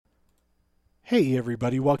Hey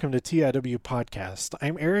everybody, welcome to TIW Podcast.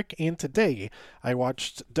 I'm Eric, and today I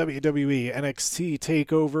watched WWE NXT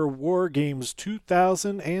TakeOver War Games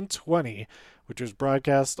 2020, which was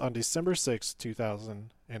broadcast on December 6th,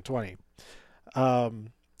 2020. A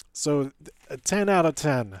 10 out of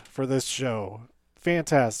 10 for this show.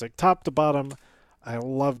 Fantastic. Top to bottom, I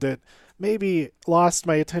loved it. Maybe lost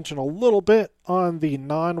my attention a little bit on the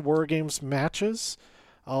non-War Games matches.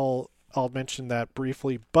 I'll mention that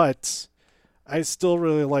briefly, but I still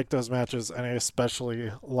really liked those matches, and I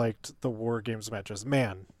especially liked the War Games matches.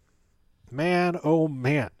 Man, oh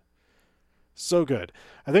man. So good.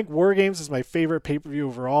 I think War Games is my favorite pay-per-view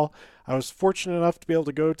overall. I was fortunate enough to be able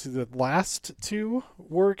to go to the last two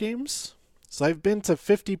War Games. So I've been to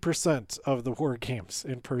 50% of the War Games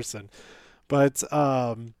in person. But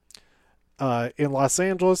in Los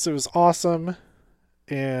Angeles, it was awesome.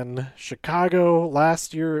 In Chicago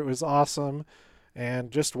last year, it was awesome.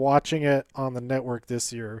 And just watching it on the network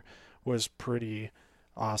this year was pretty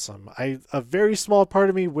awesome. A very small part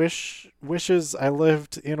of me wishes I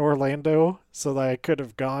lived in Orlando so that I could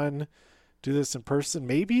have gone do this in person.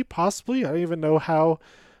 Maybe, possibly. I don't even know how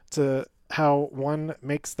one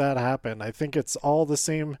makes that happen. I think it's all the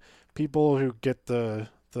same people who get the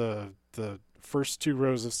first two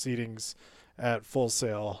rows of seatings at Full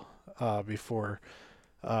Sail before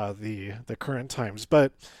the current times.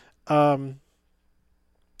 But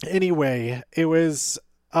anyway, it was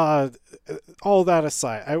all that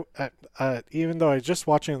aside. I even though I was just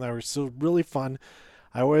watching them, they were still really fun.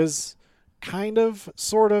 I was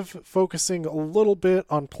sort of focusing a little bit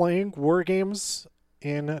on playing War Games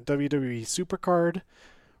in WWE Supercard,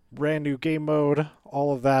 brand new game mode,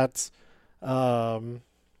 all of that. But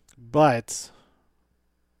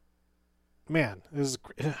man,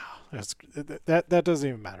 that doesn't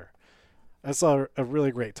even matter. I saw a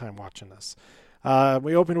really great time watching this.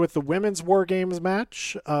 We opened with the women's War Games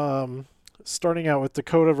match, starting out with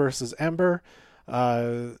Dakota versus Ember.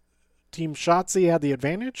 Team Shotzi had the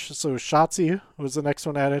advantage, so Shotzi was the next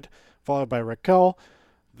one added, followed by Raquel.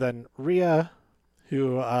 Then Rhea,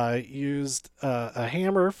 who used a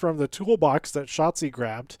hammer from the toolbox that Shotzi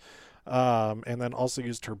grabbed, and then also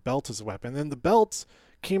used her belt as a weapon. Then the belt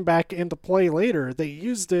came back into play later. They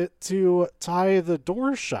used it to tie the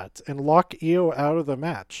door shut and lock Io out of the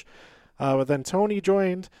match. But then Tony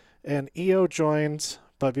joined and Io joined.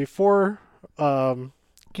 But before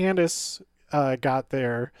Candice got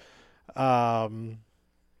there, they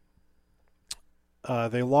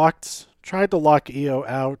tried to lock Io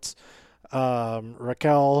out.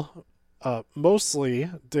 Raquel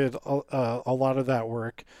mostly did a lot of that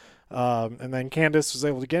work. And then Candice was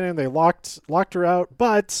able to get in. They locked her out,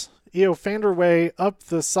 but Io found her way up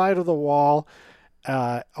the side of the wall.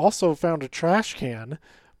 Also found a trash can,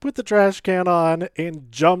 put the trash can on,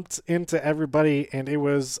 and jumped into everybody, and it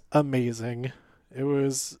was amazing. It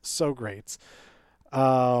was so great.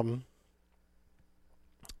 Indy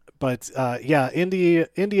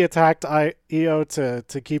attacked Io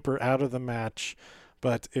to keep her out of the match,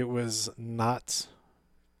 but it was not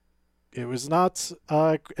as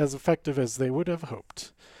effective as they would have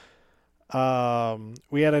hoped.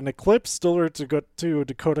 We had an Eclipse deliver to go to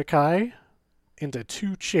Dakota Kai into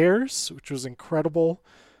two chairs, which was incredible.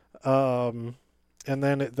 And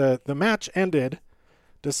then the match ended.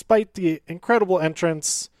 Despite the incredible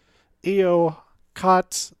entrance, Io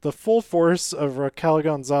caught the full force of Raquel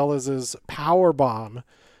Gonzalez's power bomb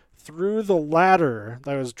through the ladder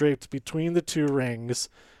that was draped between the two rings,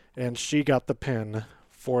 and she got the pin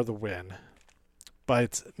for the win.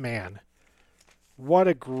 But man, what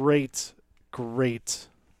a great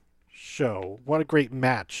show. What a great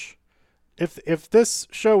match. If this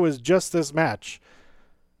show was just this match,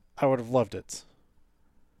 I would have loved it.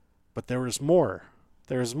 But there was more.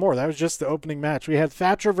 That was just the opening match. We had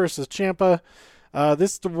Thatcher versus Ciampa.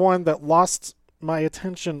 This is the one that lost my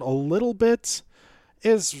attention a little bit. It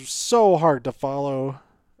is so hard to follow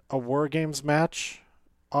a War Games match,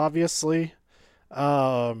 obviously.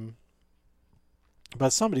 But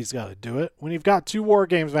somebody's got to do it. When you've got two War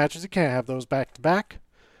Games matches, you can't have those back to back.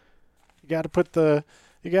 You got to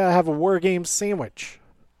have a War Games sandwich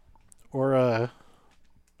or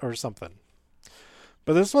something.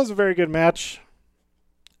 But this was a very good match.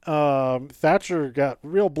 Thatcher got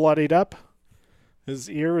real bloodied up. His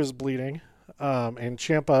ear is bleeding. And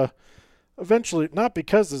Ciampa eventually, not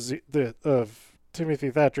because of Timothy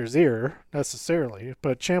Thatcher's ear necessarily,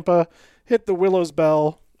 but Ciampa hit the Willow's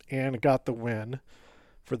Bell and got the win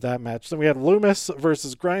for that match. Then we had Loomis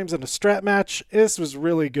versus Grimes in a strap match. This was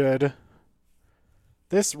really good.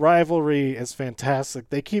 This rivalry is fantastic.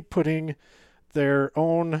 They keep putting their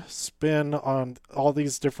own spin on all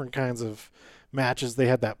these different kinds of matches. They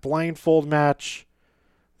had that blindfold match.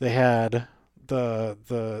 They had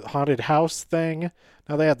the haunted house thing.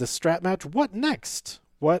 Now they had the strap match. What next?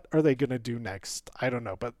 What are they going to do next? I don't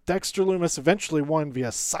know. But Dexter Lumis eventually won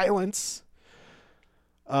via silence.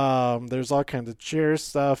 There's all kinds of chair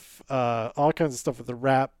stuff, all kinds of stuff with the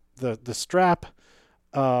wrap, the strap,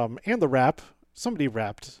 and the wrap. Somebody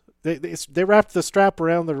wrapped. They wrapped the strap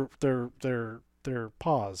around their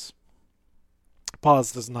paws.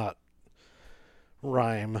 Paws does not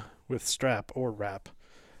rhyme with strap or wrap.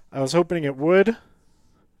 I was hoping it would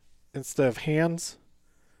instead of hands.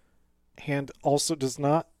 Hand also does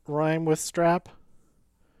not rhyme with strap.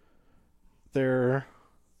 They're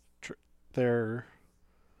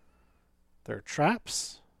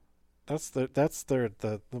traps. That's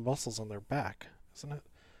the muscles on their back, isn't it?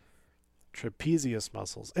 Trapezius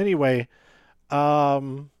muscles. Anyway,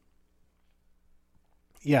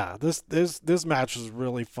 yeah, this match was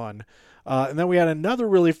really fun. And then we had another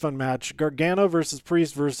really fun match: Gargano versus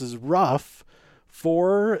Priest versus Ruff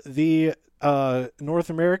for the North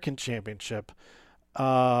American Championship.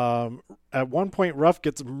 At one point, Ruff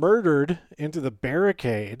gets murdered into the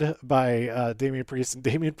barricade by Damian Priest, and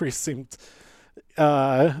Damian Priest seemed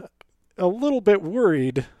a little bit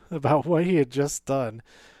worried about what he had just done.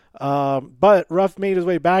 But Ruff made his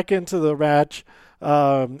way back into the match.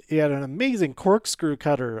 He had an amazing corkscrew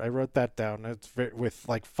cutter. I wrote that down. It's with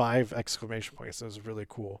like 5 exclamation points. It was really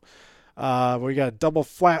cool. We got a double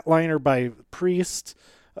flatliner by Priest.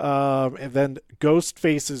 And then ghost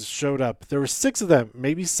faces showed up. There were 6 of them,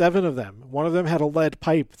 maybe 7 of them. One of them had a lead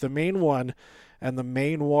pipe, the main one, and the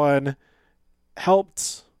main one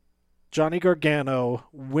helped Johnny Gargano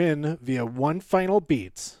win via one final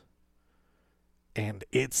beat. And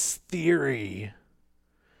it's Theory.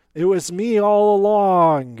 It was me all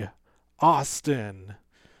along, Austin.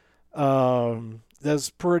 That's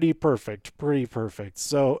pretty perfect.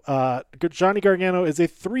 So, Johnny Gargano is a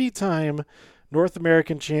 3-time North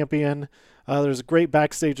American champion. There's a great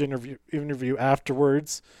backstage interview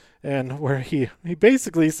afterwards, and where he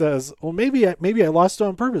basically says, "Well, maybe I lost it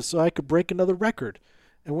on purpose so I could break another record,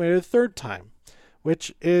 and win a 3rd time,"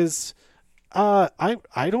 which is, I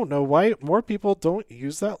don't know why more people don't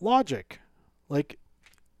use that logic. Like,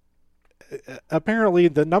 apparently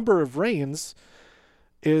the number of reigns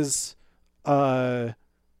is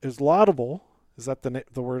laudable. Is that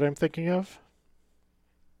the word I'm thinking of?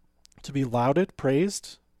 To be lauded,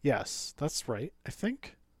 praised? Yes, that's right, I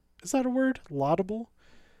think. Is that a word? Laudable?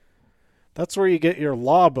 That's where you get your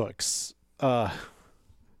law books.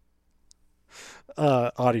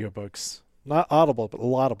 Audiobooks. Not audible, but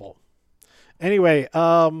laudable. Anyway,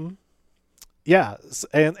 yeah.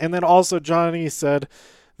 And then also Johnny said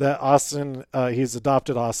that Austin, he's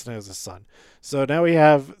adopted Austin as a son. So now we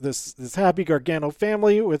have this happy Gargano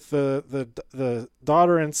family with the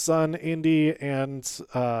daughter and son, Indy and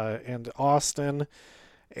Austin.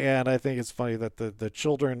 And I think it's funny that the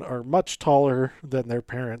children are much taller than their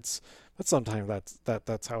parents, but sometimes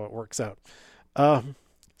that's how it works out.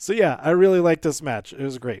 So yeah, I really liked this match. It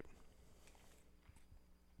was great.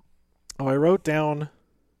 Oh, I wrote down,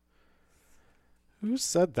 who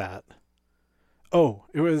said that? Oh,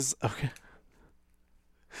 it was, okay.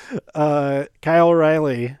 Kyle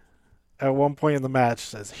O'Reilly at one point in the match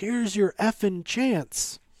says, "Here's your effing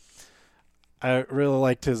chance." I really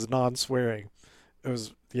liked his non-swearing. It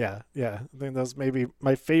was, yeah. I think that was maybe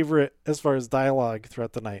my favorite as far as dialogue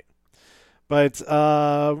throughout the night. But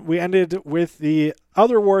we ended with the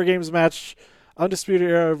other War Games match, Undisputed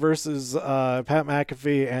Era versus Pat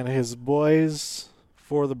McAfee and his boys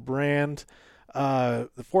for the brand.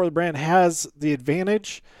 For the brand has the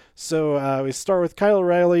advantage. So we start with Kyle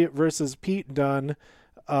O'Reilly versus Pete Dunne.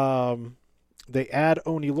 They add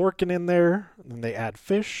Oney Lorcan in there. Then they add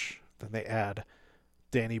Fish. Then they add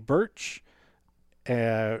Danny Burch,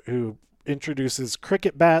 who introduces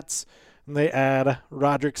cricket bats. And they add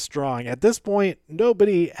Roderick Strong. At this point,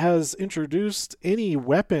 nobody has introduced any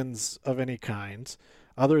weapons of any kind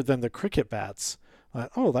other than the cricket bats.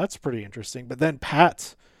 Oh, that's pretty interesting. But then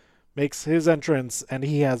Pat makes his entrance, and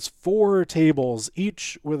he has 4 tables,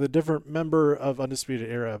 each with a different member of Undisputed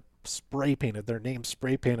Era spray painted, their name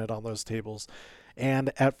spray painted on those tables.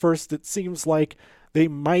 And at first, it seems like they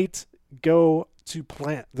might go to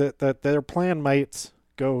plan, that their plan might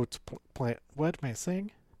go to plan. What am I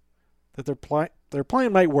saying? That their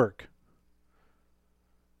plan might work.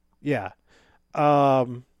 Yeah.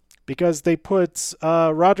 Because they put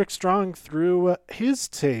Roderick Strong through his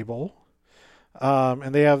table.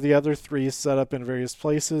 And they have the other 3 set up in various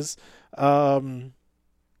places.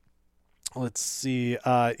 Let's see.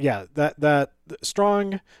 Yeah, that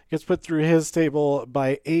Strong gets put through his table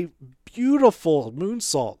by a beautiful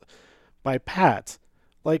moonsault by Pat,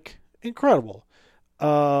 like incredible.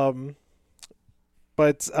 Um,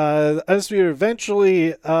 but as we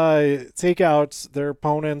eventually take out their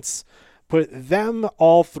opponents, put them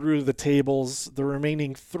all through the tables, the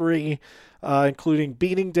remaining three, including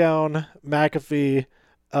beating down McAfee.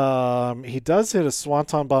 He does hit a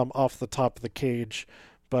swanton bomb off the top of the cage,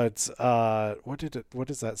 but what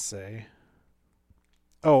does that say?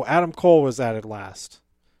 Oh, Adam Cole was added last.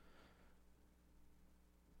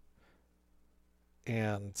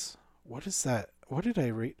 And what is that? What did I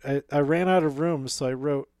read? I ran out of room, so I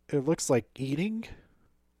wrote. It looks like eating,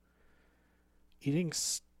 eating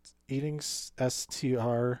str, eating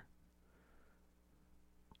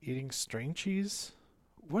string cheese.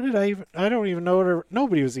 What did I even? I don't even know.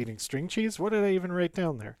 Nobody was eating string cheese. What did I even write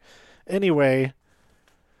down there? Anyway,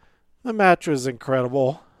 the match was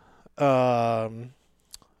incredible. Um,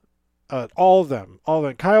 all of them.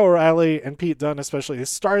 Kyle O'Reilly and Pete Dunne, especially, they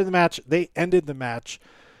started the match. They ended the match.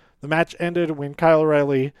 The match ended when Kyle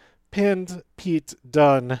O'Reilly pinned Pete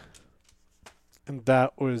Dunne, and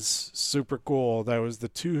that was super cool. That was the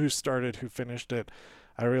two who started who finished it.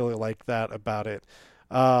 I really like that about it.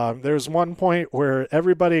 There's one point where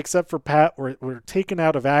everybody except for Pat were taken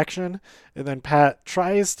out of action, and then Pat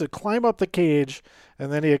tries to climb up the cage,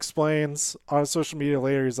 and then he explains on social media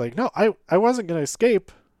later, he's like, "No, I wasn't going to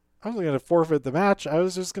escape. I wasn't going to forfeit the match. I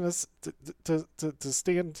was just going to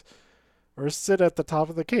stand or sit at the top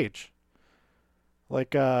of the cage.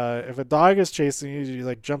 Like if a dog is chasing you, you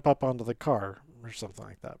like jump up onto the car or something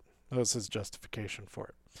like that." That was his justification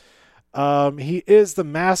for it. He is the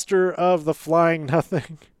master of the flying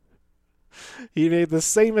nothing. He made the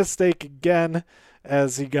same mistake again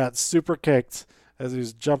as he got super kicked as he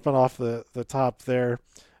was jumping off the top there.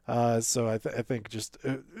 So I think just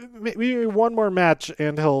maybe one more match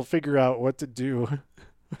and he'll figure out what to do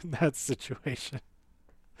in that situation.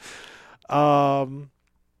 Um,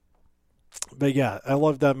 but yeah, I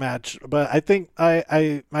love that match. But I think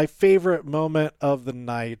I my favorite moment of the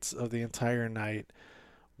night, of the entire night,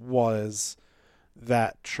 was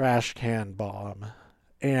that trash can bomb.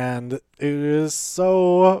 And it is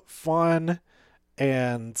so fun,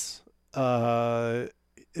 and uh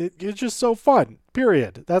it's just so fun.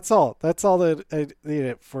 Period. That's all. That's all that I need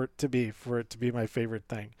it for it to be my favorite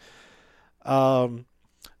thing. Um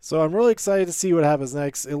so I'm really excited to see what happens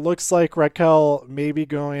next. It looks like Raquel may be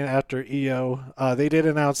going after Io. They did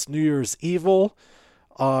announce New Year's Evil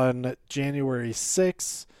on January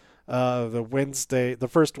 6th, the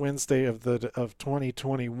first Wednesday of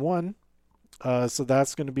 2021. So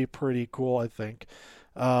that's going to be pretty cool, I think.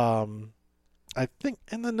 Um, I think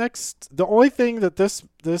the only thing that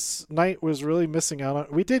this night was really missing out on,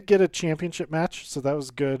 we did get a championship match, so that was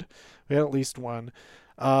good. We had at least one.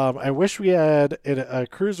 I wish we had a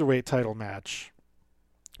cruiserweight title match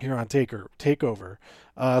here on Takeover.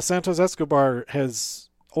 Santos Escobar has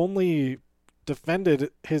only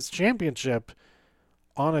defended his championship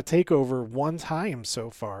on a takeover one time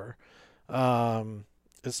so far,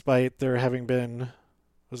 despite there having been,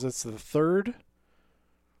 was this the third?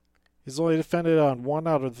 He's only defended on one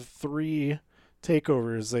out of the three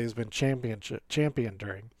takeovers that he's been champion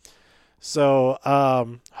during. So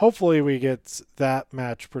hopefully we get that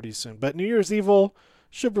match pretty soon. But New Year's Evil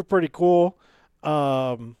should be pretty cool.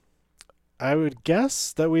 Um, I would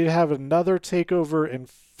guess that we'd have another takeover in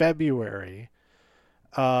February.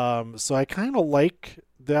 So I kind of like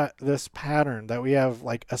that this pattern that we have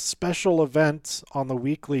like a special event on the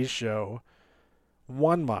weekly show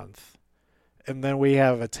one month, and then we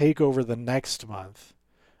have a takeover the next month.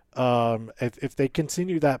 If they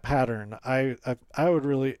continue that pattern, I would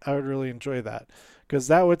really enjoy that, because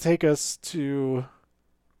that would take us to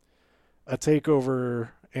a takeover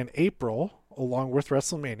in April along with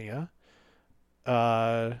WrestleMania.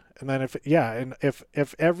 And then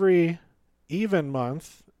if every even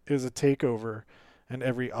month is a takeover and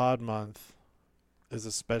every odd month is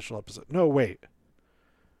a special episode. No, wait.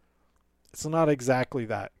 It's not exactly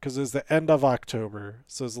that, because it's the end of October,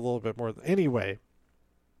 so it's a little bit more. Anyway,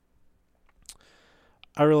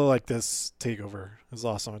 I really like this takeover. It's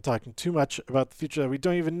awesome. I'm talking too much about the future that we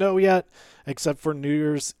don't even know yet, except for New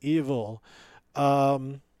Year's Evil.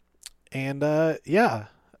 Um, and yeah.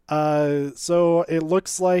 So it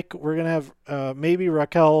looks like we're gonna have maybe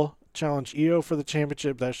Raquel challenge Io for the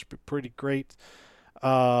championship. That should be pretty great.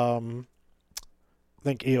 I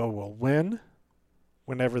think Io will win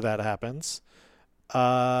whenever that happens.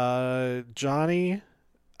 Johnny,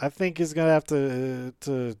 I think, is gonna have to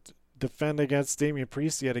defend against Damian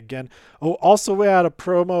Priest yet again. Oh, also we had a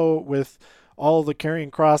promo with all the Karrion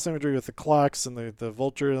Kross imagery with the clocks and the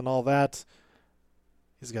vulture and all that.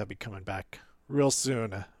 He's got to be coming back real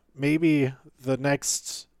soon. Maybe the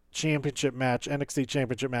next championship match, NXT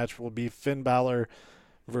championship match, will be Finn Balor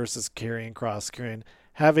versus Karrion Kross. Karrion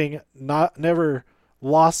having never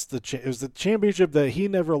lost it was the championship that he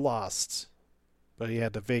never lost, but he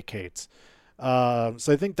had to vacate. So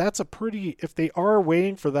I think that's a pretty, if they are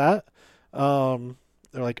waiting for that,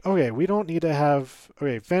 they're like, okay, we don't need to have,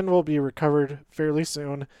 okay, Finn will be recovered fairly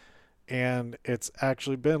soon, and it's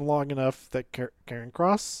actually been long enough that Karrion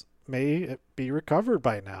Kross may be recovered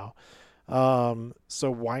by now.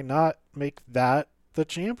 So why not make that the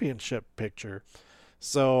championship picture?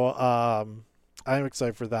 So I'm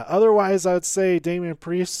excited for that. Otherwise, I would say Damian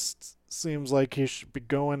Priest seems like he should be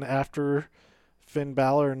going after Finn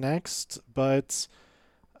Balor next, but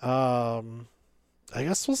I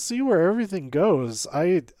guess we'll see where everything goes.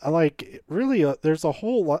 I like really. There's a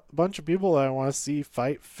whole bunch of people that I want to see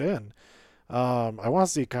fight Finn. I want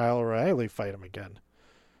to see Kyle O'Reilly fight him again.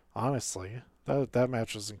 Honestly, that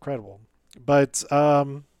match was incredible. But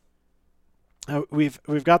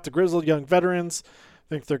we've got the Grizzled Young Veterans. I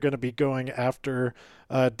think they're going to be going after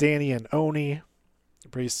Danny and Oni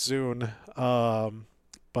pretty soon.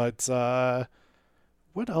 But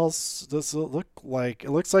what else does it look like?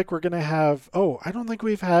 It looks like we're going to have... Oh, I don't think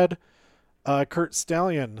we've had Kurt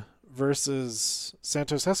Stallion versus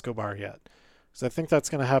Santos Escobar yet. So I think that's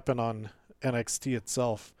going to happen on NXT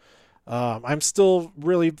itself. I'm still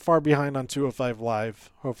really far behind on 205 Live.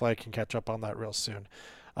 Hopefully I can catch up on that real soon.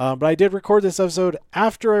 But I did record this episode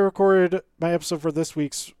after I recorded my episode for this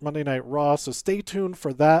week's Monday Night Raw, so stay tuned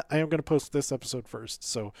for that. I am going to post this episode first,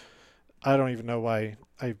 so I don't even know why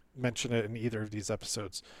I mention it in either of these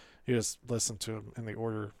episodes. You just listen to them in the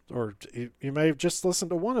order, or you may have just listened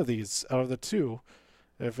to one of these out of the two,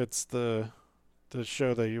 if it's the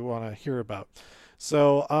show that you want to hear about.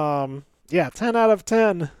 So, yeah, 10 out of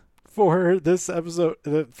 10 for this episode,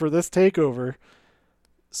 for this takeover.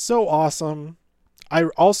 So awesome. I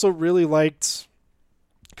also really liked,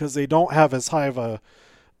 because they don't have as high of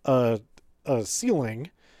a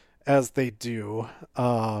ceiling as they do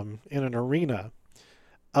in an arena.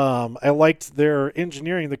 I liked their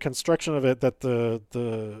engineering, the construction of it, that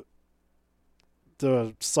the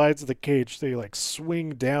sides of the cage, they like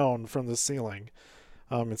swing down from the ceiling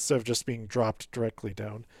instead of just being dropped directly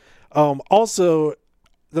down. Also,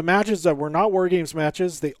 the matches that were not War Games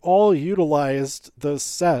matches, they all utilized the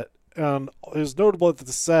set. It was notable that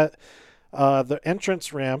the set, the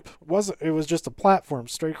entrance ramp, it was just a platform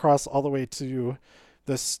straight across all the way to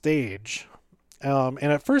the stage. And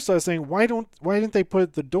at first I was saying, why didn't they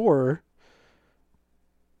put the door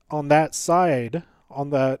on that side,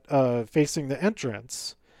 on that facing the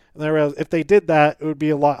entrance? And I realized if they did that, it would be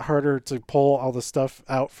a lot harder to pull all the stuff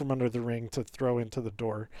out from under the ring to throw into the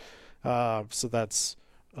door. So that's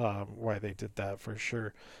why they did that for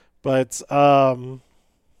sure. But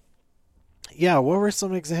yeah, what were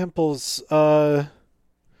some examples? Thatcher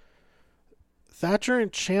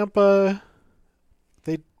and Ciampa,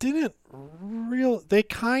 they didn't they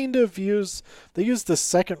kind of used the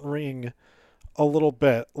second ring a little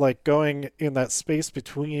bit, like going in that space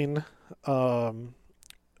between the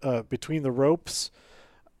ropes.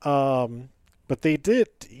 But they did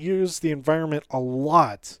use the environment a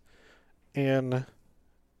lot in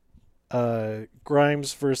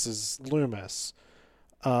Grimes versus Loomis.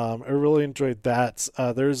 I really enjoyed that.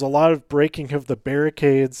 There's a lot of breaking of the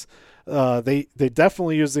barricades. They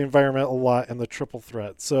definitely use the environment a lot in the triple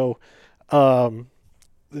threat. So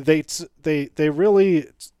they really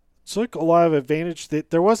took a lot of advantage.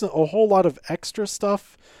 There wasn't a whole lot of extra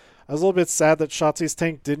stuff. I was a little bit sad that Shotzi's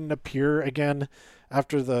tank didn't appear again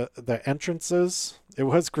after the entrances. It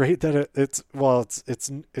was great that it's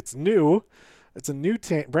new. It's a new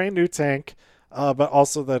tank, brand new tank. But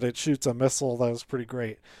also that it shoots a missile. That was pretty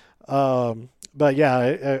great. But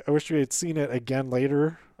yeah, I wish we had seen it again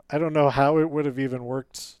later. I don't know how it would have even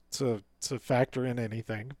worked to factor in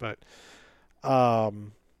anything, but yeah,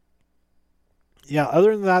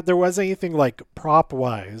 other than that, there wasn't anything like prop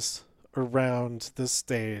wise around this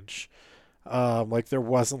stage. Like there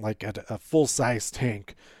wasn't like a full size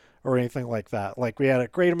tank or anything like that. Like we had a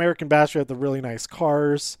Great American Bash, we had the really nice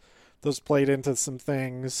cars. Those played into some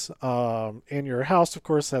things. In Your House, of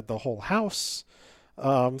course, had the whole house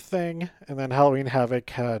thing. And then Halloween Havoc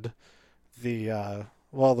had the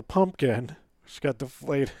pumpkin, which got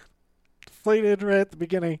deflated right at the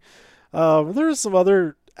beginning. There was some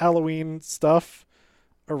other Halloween stuff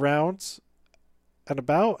around and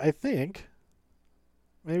about, I think.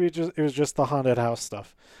 Maybe it was just the haunted house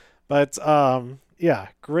stuff. But yeah,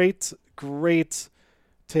 great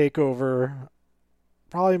takeover.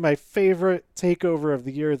 Probably my favorite takeover of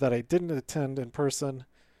the year that I didn't attend in person,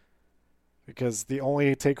 because the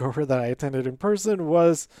only takeover that I attended in person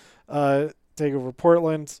was Takeover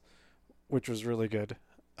Portland, which was really good.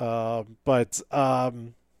 But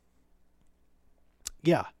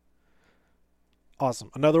yeah, awesome.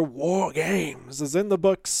 Another War Games is in the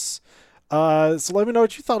books. So let me know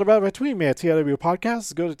what you thought about it by tweeting me at TIW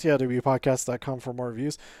Podcasts. Go to TIWpodcast.com for more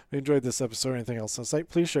reviews. If you enjoyed this episode or anything else on the site,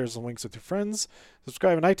 please share some links with your friends.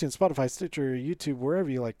 Subscribe on iTunes, Spotify, Stitcher, YouTube, wherever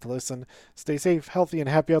you like to listen. Stay safe, healthy, and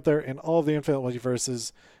happy out there in all of the infinite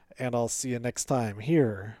multiverses. And I'll see you next time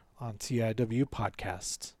here on TIW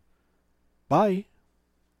Podcast. Bye.